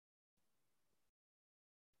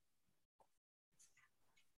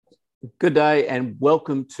Good day and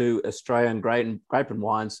welcome to Australian Grape and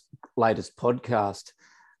Wine's latest podcast.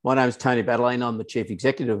 My name is Tony Baddeley. I'm the Chief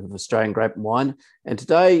Executive of Australian Grape and Wine. And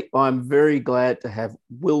today I'm very glad to have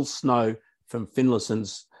Will Snow from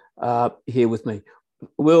Finlayson's here with me.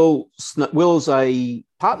 Will's a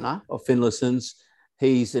partner of Finlayson's.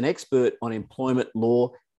 He's an expert on employment law.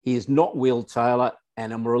 He is not Will Taylor,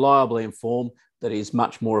 and I'm reliably informed that he's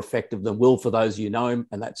much more effective than Will, for those of you who know him,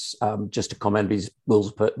 and that's just a comment.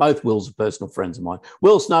 Both Wills are personal friends of mine.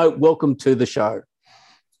 Will Snow, welcome to the show.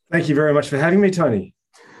 Thank you very much for having me, Tony.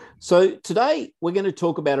 So today we're going to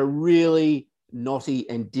talk about a really knotty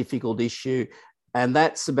and difficult issue, and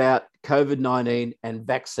that's about COVID-19 and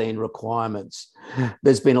vaccine requirements.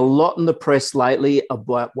 There's been a lot in the press lately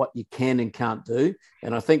about what you can and can't do,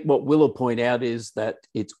 and I think what Will will point out is that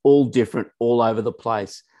it's all different all over the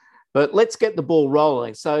place. But let's get the ball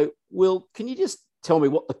rolling. So, Will, can you just tell me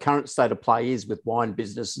what the current state of play is with wine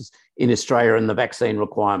businesses in Australia and the vaccine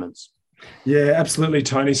requirements? Yeah, absolutely,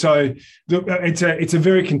 Tony. So, look, it's a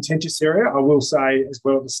very contentious area, I will say as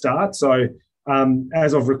well at the start. So,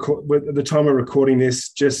 as of at the time of recording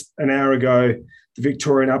this, just an hour ago, the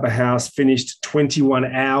Victorian Upper House finished 21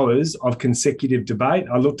 hours of consecutive debate.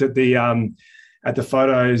 I looked at the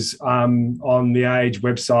photos on the Age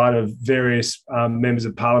website of various members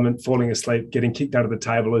of Parliament falling asleep, getting kicked out of the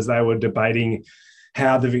table as they were debating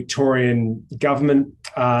how the Victorian government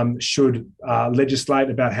should legislate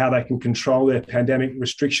about how they can control their pandemic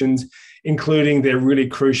restrictions, including their really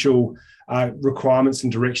crucial requirements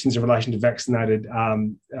and directions in relation to vaccinated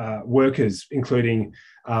workers, including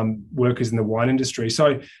workers in the wine industry.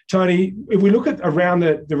 So, Tony, if we look at around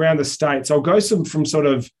the states, I'll go from sort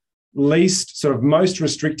of most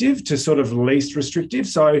restrictive to sort of least restrictive.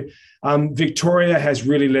 So Victoria has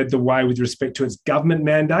really led the way with respect to its government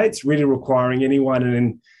mandates, really requiring anyone,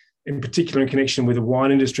 and in particular in connection with the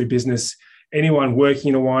wine industry business, anyone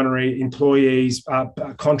working in a winery, employees,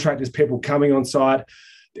 contractors, people coming on site,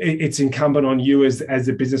 it's incumbent on you as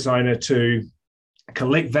a business owner to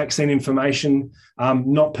collect vaccine information,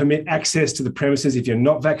 not permit access to the premises if you're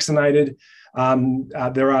not vaccinated.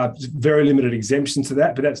 There are very limited exemptions to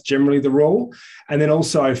that, but that's generally the rule. And then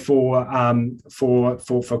also for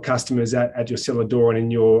customers at your cellar door and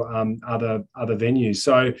in your other venues.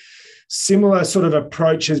 So similar sort of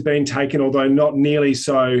approach has been taken, although not nearly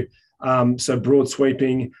so broad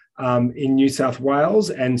sweeping in New South Wales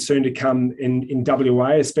and soon to come in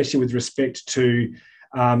WA, especially with respect to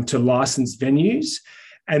licensed venues.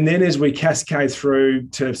 And then as we cascade through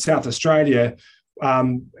to South Australia,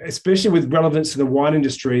 especially with relevance to the wine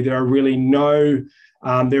industry, there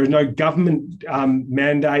is no government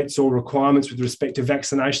mandates or requirements with respect to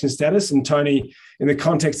vaccination status. And Tony, in the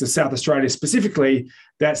context of South Australia specifically,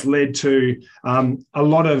 that's led to a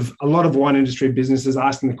lot of wine industry businesses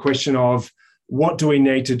asking the question of, what do we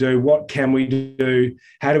need to do? What can we do?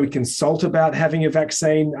 How do we consult about having a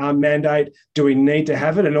vaccine mandate? Do we need to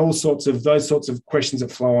have it? And all sorts of those sorts of questions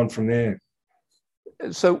that flow on from there.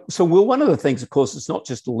 So Will, one of the things, of course, it's not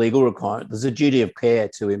just a legal requirement. There's a duty of care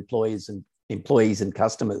to employees and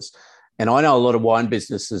customers. And I know a lot of wine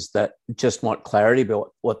businesses that just want clarity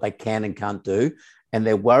about what they can and can't do. And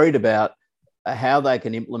they're worried about how they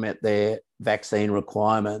can implement their vaccine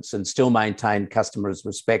requirements and still maintain customers'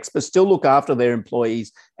 respects, but still look after their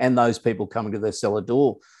employees and those people coming to their cellar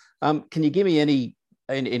door. Can you give me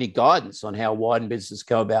any guidance on how wine businesses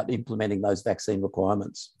go about implementing those vaccine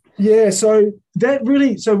requirements? Yeah, so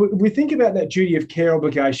we think about that duty of care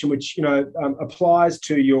obligation, which applies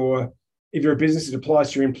to if you're a business, it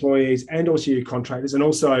applies to your employees and also your contractors, and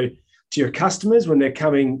also to your customers when they're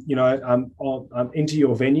coming, into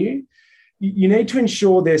your venue. You need to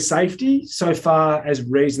ensure their safety so far as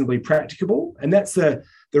reasonably practicable, and that's the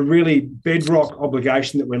really bedrock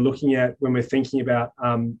obligation that we're looking at when we're thinking about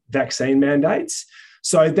vaccine mandates.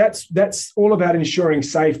 So that's all about ensuring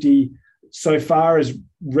safety so far as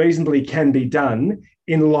reasonably can be done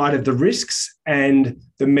in light of the risks and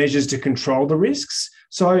the measures to control the risks.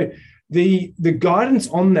 So the guidance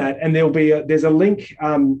on that, and there's a link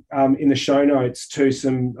in the show notes to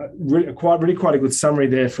some really quite a good summary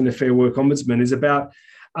there from the Fair Work Ombudsman, is about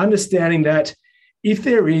understanding that if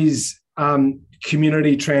there is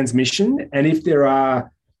community transmission and if there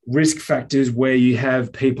are risk factors where you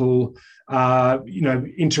have people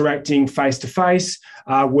interacting face-to-face,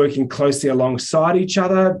 working closely alongside each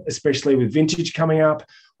other, especially with vintage coming up,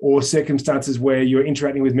 or circumstances where you're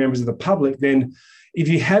interacting with members of the public, then if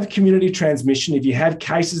you have community transmission, if you have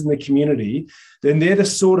cases in the community, then they're the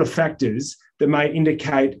sort of factors that may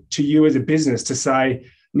indicate to you as a business to say,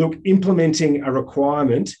 look, implementing a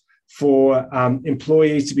requirement for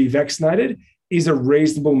employees to be vaccinated is a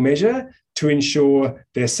reasonable measure to ensure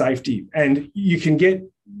their safety. And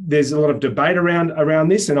there's a lot of debate around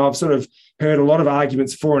this, and I've sort of heard a lot of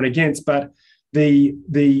arguments for and against, but the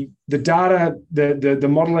data, the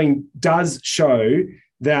modelling does show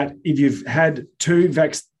that if you've had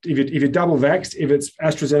if you're double vaxxed, if it's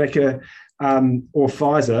AstraZeneca or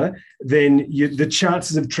Pfizer, then the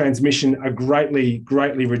chances of transmission are greatly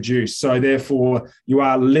reduced. So therefore, you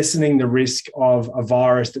are lessening the risk of a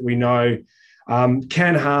virus that we know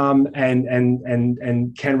can harm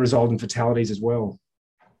and can result in fatalities as well.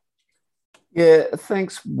 Yeah,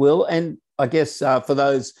 thanks, Will. And I guess for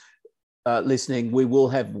those listening, we will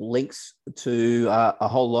have links to a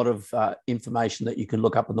whole lot of information that you can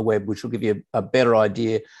look up on the web, which will give you a better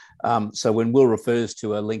idea. So when Will refers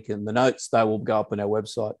to a link in the notes, they will go up on our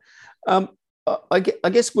website. I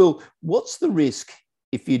guess, Will, what's the risk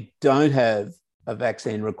if you don't have a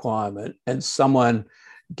vaccine requirement and someone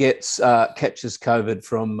catches COVID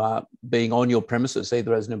from being on your premises,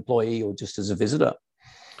 either as an employee or just as a visitor?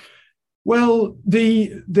 Well,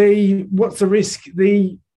 what's the risk?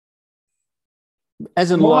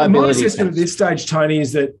 As a liability. My assessment at this stage, Tony,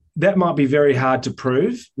 is that might be very hard to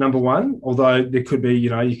prove, number one, although there could be,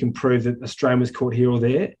 you can prove that Australian was caught here or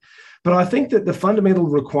there. But I think that the fundamental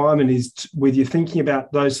requirement is, with you thinking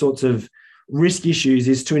about those sorts of risk issues,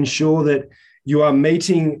 is to ensure that you are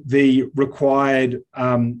meeting the required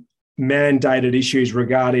mandated issues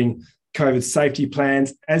regarding COVID safety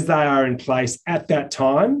plans as they are in place at that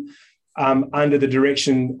time under the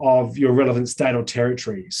direction of your relevant state or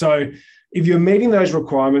territory. So if you're meeting those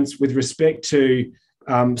requirements with respect to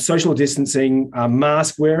social distancing,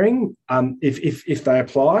 mask wearing, if they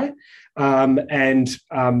apply, and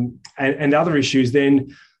other issues,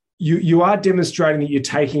 then you are demonstrating that you're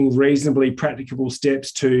taking reasonably practicable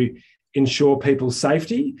steps to ensure people's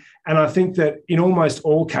safety. And I think that in almost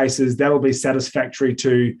all cases, that'll be satisfactory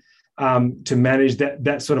to manage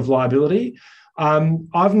that sort of liability.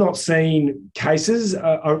 I've not seen cases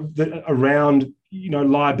around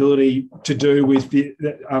liability to do with the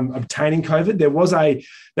obtaining COVID. There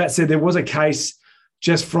was a case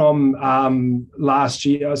just from last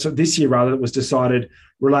year, so this year rather, that was decided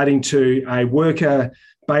relating to a worker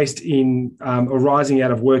based in arising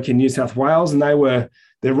out of work in New South Wales, and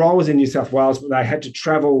their role was in New South Wales, but they had to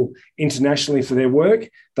travel internationally for their work.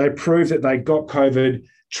 They proved that they got COVID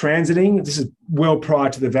transiting. This is well prior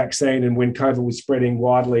to the vaccine and when COVID was spreading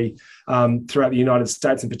widely throughout the United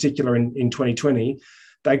States, in particular in 2020.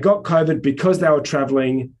 They got COVID because they were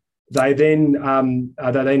traveling. They then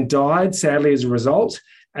died, sadly, as a result.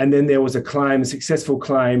 And then there was a successful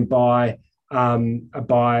claim by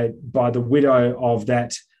the widow of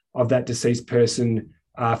that deceased person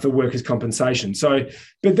for workers' compensation. So,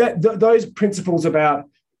 but those principles about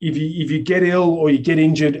if you get ill or you get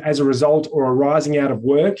injured as a result or arising out of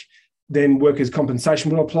work, then workers' compensation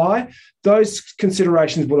will apply. Those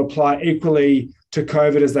considerations will apply equally to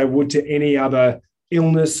COVID as they would to any other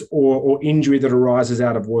illness or injury that arises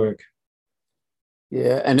out of work.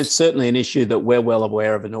 Yeah, and it's certainly an issue that we're well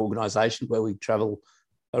aware of, an organisation where we travel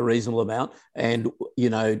a reasonable amount, and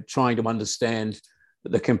trying to understand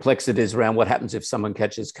the complexities around what happens if someone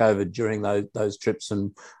catches COVID during those trips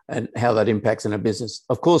and how that impacts on our business.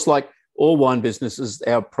 Of course, like all wine businesses,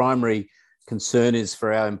 our primary concern is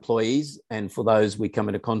for our employees and for those we come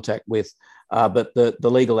into contact with. But the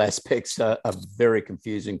legal aspects are very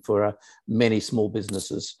confusing for many small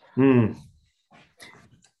businesses. Mm.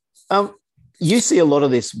 You see a lot of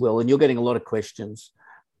this, Will, and you're getting a lot of questions.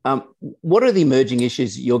 What are the emerging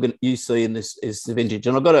issues you see in this vintage?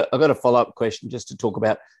 And I've got a follow-up question just to talk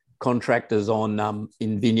about contractors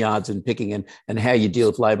in vineyards and picking and how you deal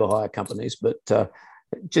with labour hire companies. But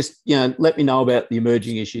just let me know about the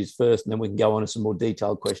emerging issues first, and then we can go on to some more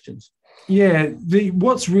detailed questions. Yeah,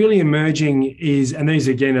 what's really emerging is, and these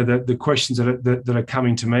again are the questions that are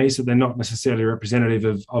coming to me, so they're not necessarily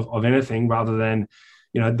representative of anything, rather than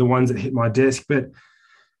the ones that hit my desk, but.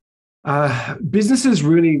 Businesses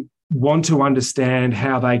really want to understand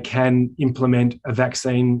how they can implement a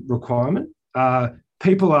vaccine requirement.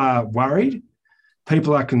 People are worried,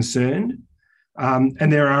 people are concerned,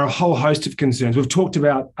 and there are a whole host of concerns. We've talked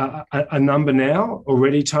about a number now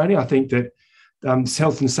already, Tony. I think that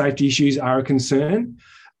health and safety issues are a concern.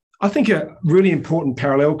 I think a really important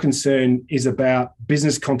parallel concern is about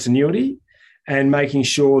business continuity and making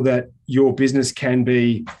sure that your business can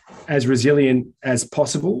be as resilient as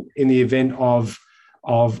possible in the event of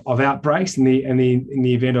outbreaks, in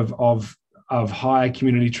the event of higher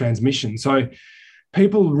community transmission. So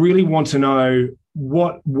people really want to know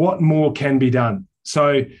what more can be done.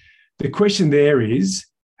 So the question there is,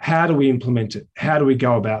 how do we implement it? How do we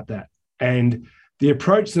go about that? And the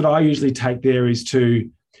approach that I usually take there is to,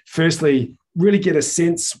 firstly, really get a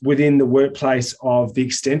sense within the workplace of the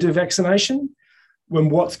extent of vaccination. When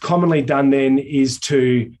what's commonly done then is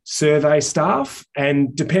to survey staff,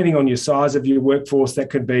 and depending on your size of your workforce, that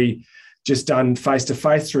could be just done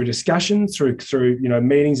face-to-face through discussion, through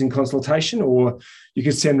meetings and consultation, or you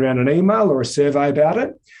could send around an email or a survey about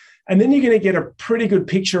it. And then you're going to get a pretty good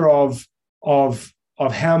picture of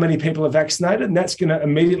how many people are vaccinated, and that's going to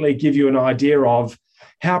immediately give you an idea of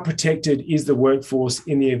how protected is the workforce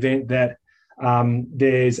in the event that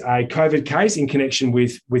there's a COVID case in connection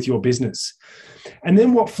with your business. And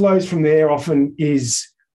then what flows from there often is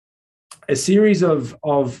a series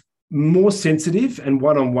of more sensitive and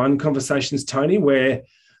one-on-one conversations, Tony, where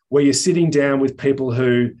you're sitting down with people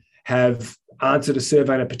who have answered a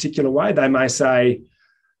survey in a particular way. They may say,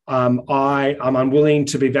 I'm unwilling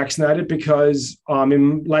to be vaccinated because I'm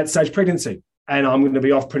in late-stage pregnancy and I'm going to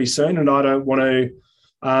be off pretty soon and I don't want to,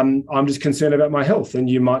 I'm just concerned about my health. And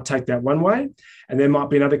you might take that one way. And there might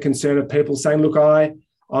be another concern of people saying, look,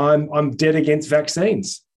 I'm dead against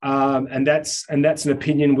vaccines. And that's an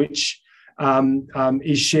opinion which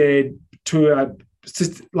is shared to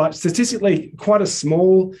statistically quite a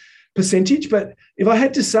small percentage. But if I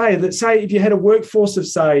had to say that, say, if you had a workforce of,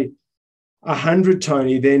 say, 100,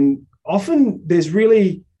 Tony, then often there's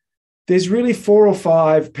really 4 or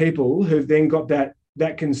 5 people who've then got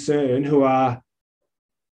that concern, who are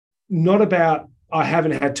not about, I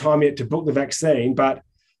haven't had time yet to book the vaccine, but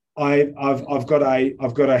I've got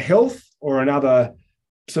a health or another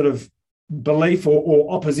sort of belief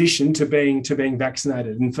or opposition to being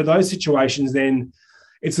vaccinated. And for those situations, then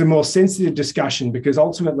it's a more sensitive discussion, because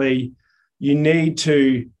ultimately you need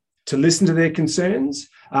to listen to their concerns.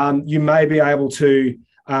 You may be able to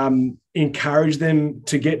encourage them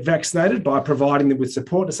to get vaccinated by providing them with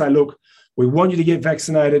support to say, look, we want you to get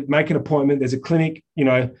vaccinated, make an appointment. There's a clinic,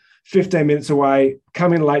 15 minutes away,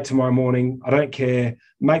 come in late tomorrow morning. I don't care.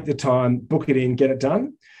 Make the time, book it in, get it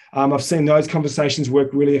done. I've seen those conversations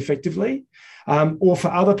work really effectively. Or for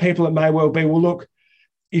other people, it may well be, well, look,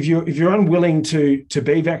 if you're unwilling to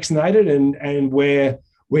be vaccinated and we're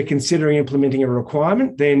considering implementing a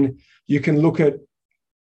requirement, then you can look at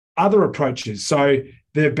other approaches. So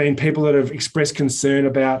there have been people that have expressed concern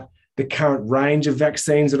about the current range of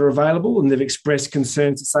vaccines that are available, and they've expressed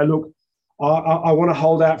concerns to say, look, I want to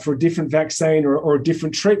hold out for a different vaccine or a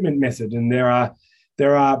different treatment method. And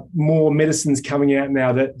there are more medicines coming out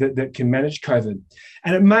now that can manage COVID.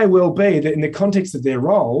 And it may well be that in the context of their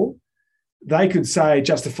role, they could say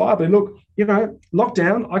justifiably, look,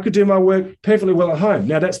 lockdown, I could do my work perfectly well at home.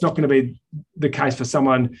 Now, that's not going to be the case for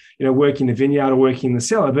someone, working in the vineyard or working in the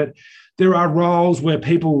cellar, but there are roles where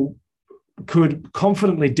people could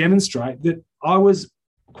confidently demonstrate that I was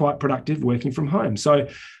quite productive working from home. So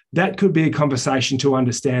that could be a conversation to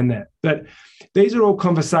understand that. But these are all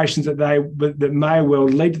conversations that may well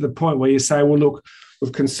lead to the point where you say, well, look,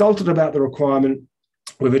 we've consulted about the requirement,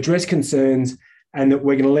 we've addressed concerns, and that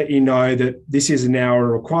we're going to let you know that this is now a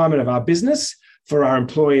requirement of our business for our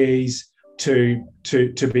employees to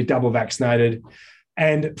be double vaccinated.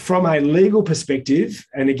 And from a legal perspective,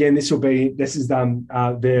 and again,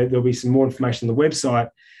 there'll be some more information on the website.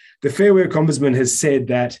 The Fair Work Ombudsman has said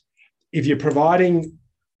that if you're providing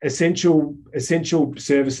essential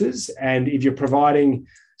services, and if you're providing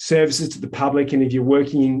services to the public, and if you're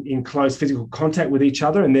working in close physical contact with each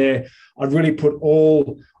other, and there, I'd really put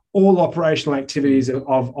all operational activities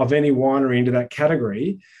of any winery into that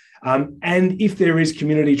category. And if there is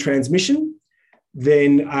community transmission,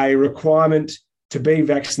 then a requirement to be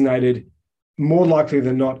vaccinated, more likely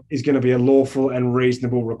than not, is going to be a lawful and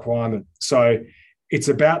reasonable requirement. So it's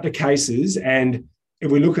about the cases. And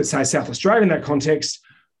if we look at, say, South Australia in that context,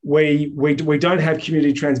 we don't have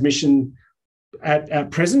community transmission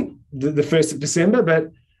at present, the 1st of December,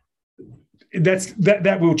 but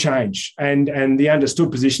that will change. And the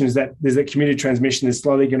understood position is that there's that community transmission is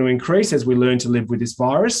slowly going to increase as we learn to live with this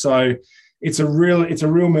virus. So it's a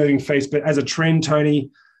real moving feast. But as a trend,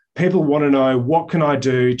 Tony, people want to know, what can I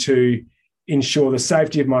do to ensure the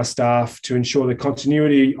safety of my staff, to ensure the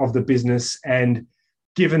continuity of the business? And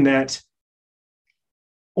given that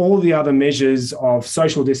all the other measures of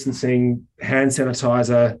social distancing, hand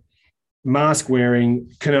sanitizer, mask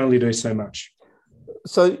wearing can only do so much.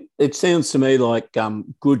 So it sounds to me like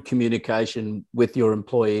good communication with your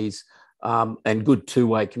employees and good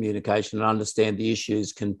two-way communication and understand the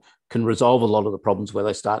issues can resolve a lot of the problems where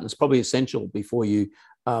they start. And it's probably essential before you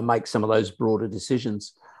make some of those broader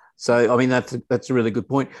decisions. So, I mean, that's a really good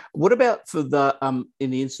point. What about for the in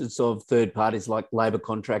the instance of third parties like labour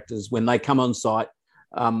contractors, when they come on site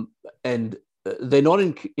and they're not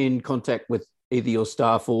in contact with either your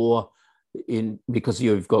staff or because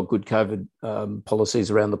you've got good COVID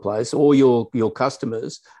policies around the place, or your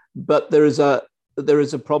customers, but there is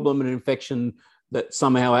a problem, an infection that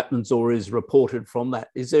somehow happens or is reported from that.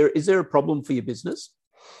 Is there a problem for your business?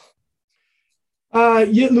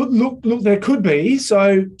 Look, there could be.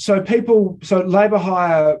 So labour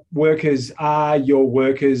hire workers are your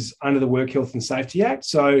workers under the Work Health and Safety Act.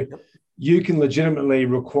 So you can legitimately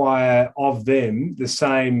require of them the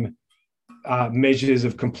same measures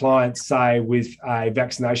of compliance, say, with a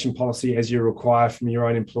vaccination policy as you require from your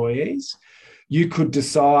own employees. You could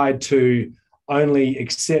decide to only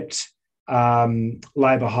accept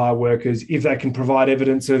labour hire workers if they can provide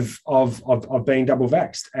evidence of being double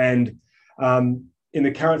vaxxed. And in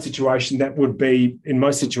the current situation, that would be, in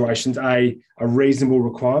most situations, a reasonable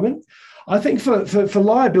requirement. I think for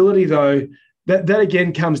liability, though, that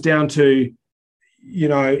again comes down to,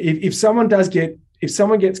 if someone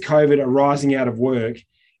gets COVID arising out of work,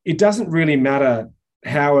 it doesn't really matter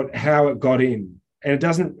how it got in, and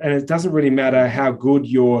it doesn't really matter how good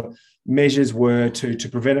your measures were to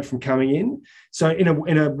prevent it from coming in. So in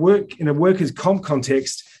a workers' comp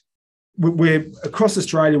context, we're across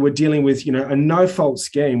Australia, we're dealing with a no-fault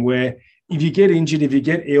scheme where if you get injured, if you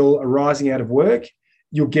get ill arising out of work,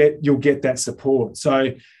 you'll get that support.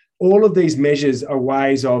 So all of these measures are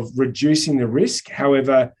ways of reducing the risk.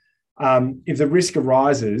 However, if the risk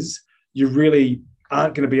arises, you really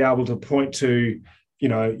aren't going to be able to point to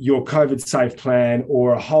your COVID safe plan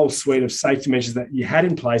or a whole suite of safety measures that you had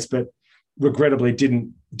in place, but regrettably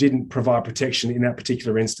didn't provide protection in that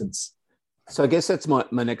particular instance. So I guess that's my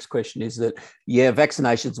next question is that,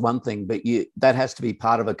 vaccination's one thing, but that has to be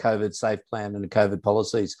part of a COVID safe plan and a COVID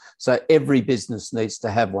policies. So every business needs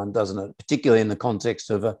to have one, doesn't it? Particularly in the context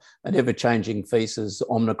of an ever-changing feces,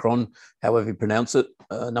 Omicron, however you pronounce it,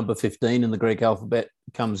 number 15 in the Greek alphabet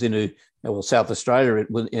comes into, South Australia,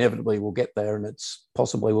 it will inevitably will get there, and it's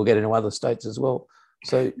possibly will get into other states as well.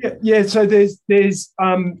 So yeah. So there's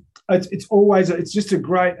it's just a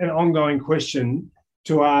great and ongoing question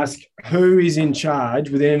to ask who is in charge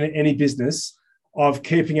within any business of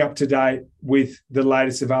keeping up to date with the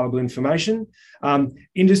latest available information.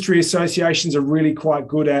 Industry associations are really quite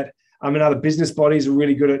good at, and other business bodies are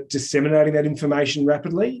really good at disseminating that information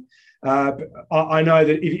rapidly. I know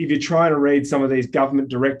that if you're trying to read some of these government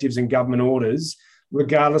directives and government orders,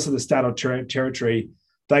 regardless of the state or territory,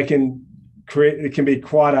 it can be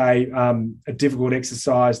quite a difficult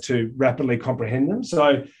exercise to rapidly comprehend them.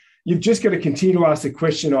 So you've just got to continue to ask the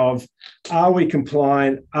question of, are we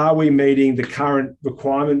compliant? Are we meeting the current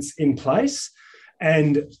requirements in place?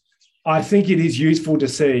 And I think it is useful to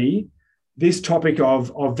see this topic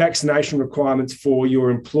of vaccination requirements for your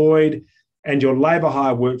employed and your labour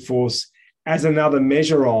hire workforce as another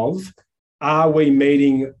measure of, are we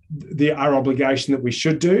meeting our obligation that we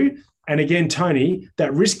should do? And again, Tony,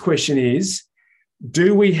 that risk question is,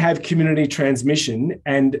 do we have community transmission,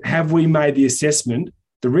 and have we made the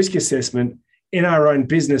risk assessment in our own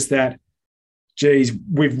business that, geez,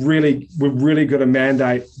 we've really got to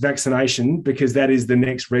mandate vaccination because that is the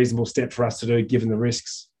next reasonable step for us to do given the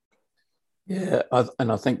risks. Yeah,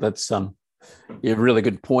 and I think that's a really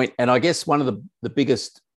good point. And I guess one of the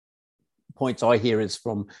biggest points I hear is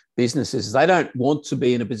from businesses, they don't want to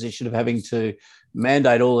be in a position of having to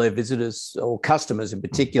mandate all their visitors or customers in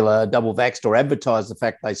particular double vaxxed or advertise the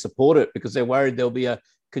fact they support it, because they're worried there'll be a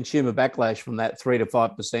consumer backlash from that 3 to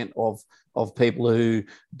 5% of people who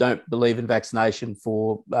don't believe in vaccination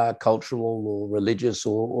for cultural or religious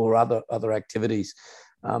or other activities.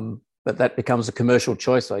 But that becomes a commercial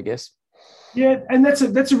choice, I guess. Yeah, and that's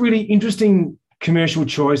a really interesting commercial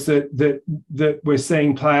choice that we're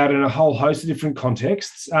seeing play out in a whole host of different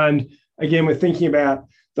contexts. And again, we're thinking about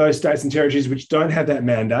those states and territories which don't have that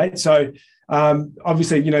mandate. So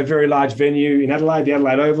obviously, very large venue in Adelaide, the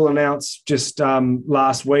Adelaide Oval announced just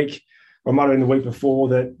last week, or might have been the week before,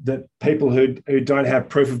 that people who don't have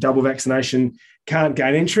proof of double vaccination can't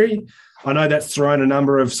gain entry. I know that's thrown a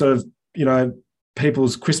number of sort of,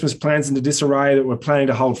 people's Christmas plans into disarray, that we're planning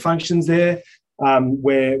to hold functions there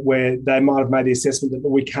where they might have made the assessment that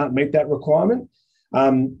we can't meet that requirement.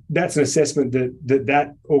 That's an assessment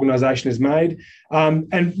that organisation has made.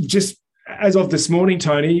 And just as of this morning,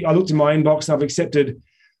 Tony, I looked in my inbox and I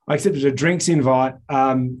accepted a drinks invite,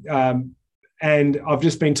 and I've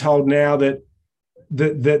just been told now that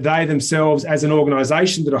they themselves, as an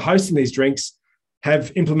organisation that are hosting these drinks,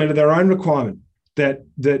 have implemented their own requirement that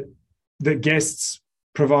guests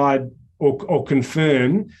provide or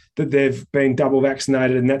confirm that they've been double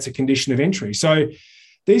vaccinated, and that's a condition of entry. So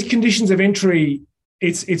these conditions of entry,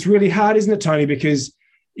 it's really hard, isn't it, Tony? Because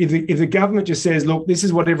if the government just says, look, this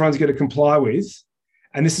is what everyone's going to comply with,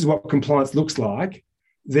 and this is what compliance looks like,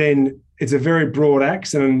 then it's a very broad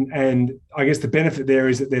axe. And I guess the benefit there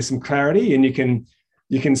is that there's some clarity, and you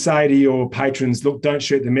can say to your patrons, look, don't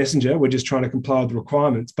shoot the messenger. We're just trying to comply with the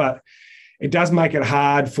requirements. But it does make it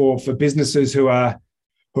hard for businesses who are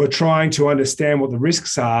trying to understand what the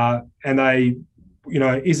risks are, and they,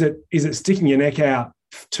 is it sticking your neck out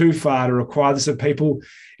too far to require this of people?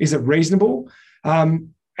 Is it reasonable?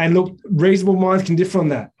 And look, reasonable minds can differ on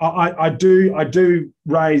that. I do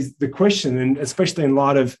raise the question, and especially in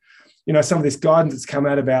light of some of this guidance that's come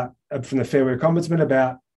out from the Fair Work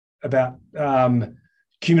Ombudsman about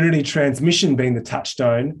community transmission being the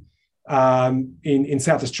touchstone in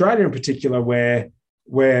South Australia in particular,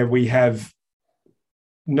 where we have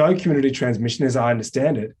no community transmission, as I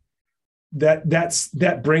understand it.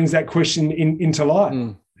 That brings that question into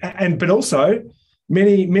light, but also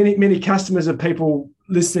many customers of people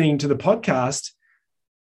listening to the podcast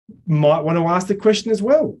might want to ask the question as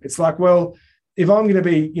well. It's like, well, if I'm going to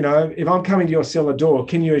be, if I'm coming to your cellar door,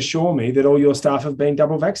 can you assure me that all your staff have been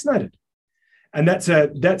double vaccinated? And that's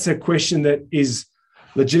a question that is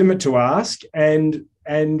legitimate to ask, and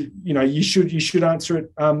you should answer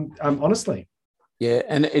it honestly. Yeah,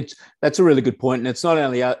 and that's a really good point. And it's not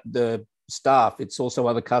only the staff, it's also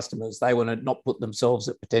other customers. They want to not put themselves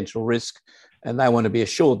at potential risk, and they want to be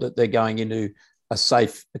assured that they're going into a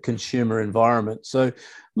safe consumer environment. So,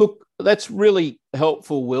 look, that's really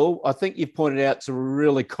helpful, Will. I think you've pointed out it's a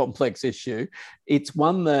really complex issue. It's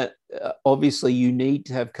one that obviously you need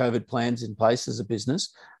to have COVID plans in place as a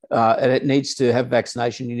business, and it needs to have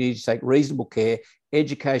vaccination. You need to take reasonable care.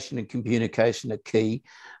 Education and communication are key.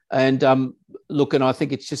 And look, and I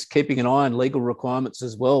think it's just keeping an eye on legal requirements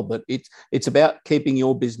as well. But it's about keeping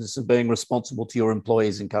your business and being responsible to your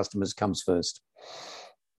employees and customers comes first.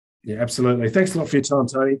 Yeah, absolutely. Thanks a lot for your time,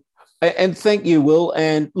 Tony. And thank you, Will.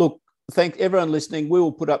 And look, thank everyone listening. We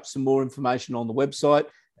will put up some more information on the website.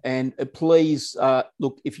 And please,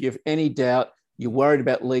 look, if you have any doubt, you're worried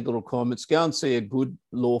about legal requirements, go and see a good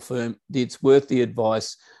law firm. It's worth the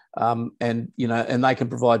advice. And they can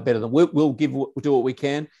provide better than we'll do what we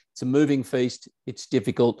can. It's a moving feast. It's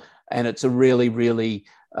difficult, and it's a really, really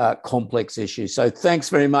complex issue. So thanks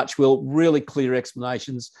very much, Will. Really clear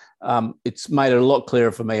explanations. It's made it a lot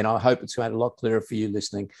clearer for me, and I hope it's made it a lot clearer for you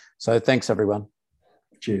listening. So thanks, everyone.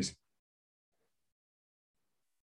 Cheers.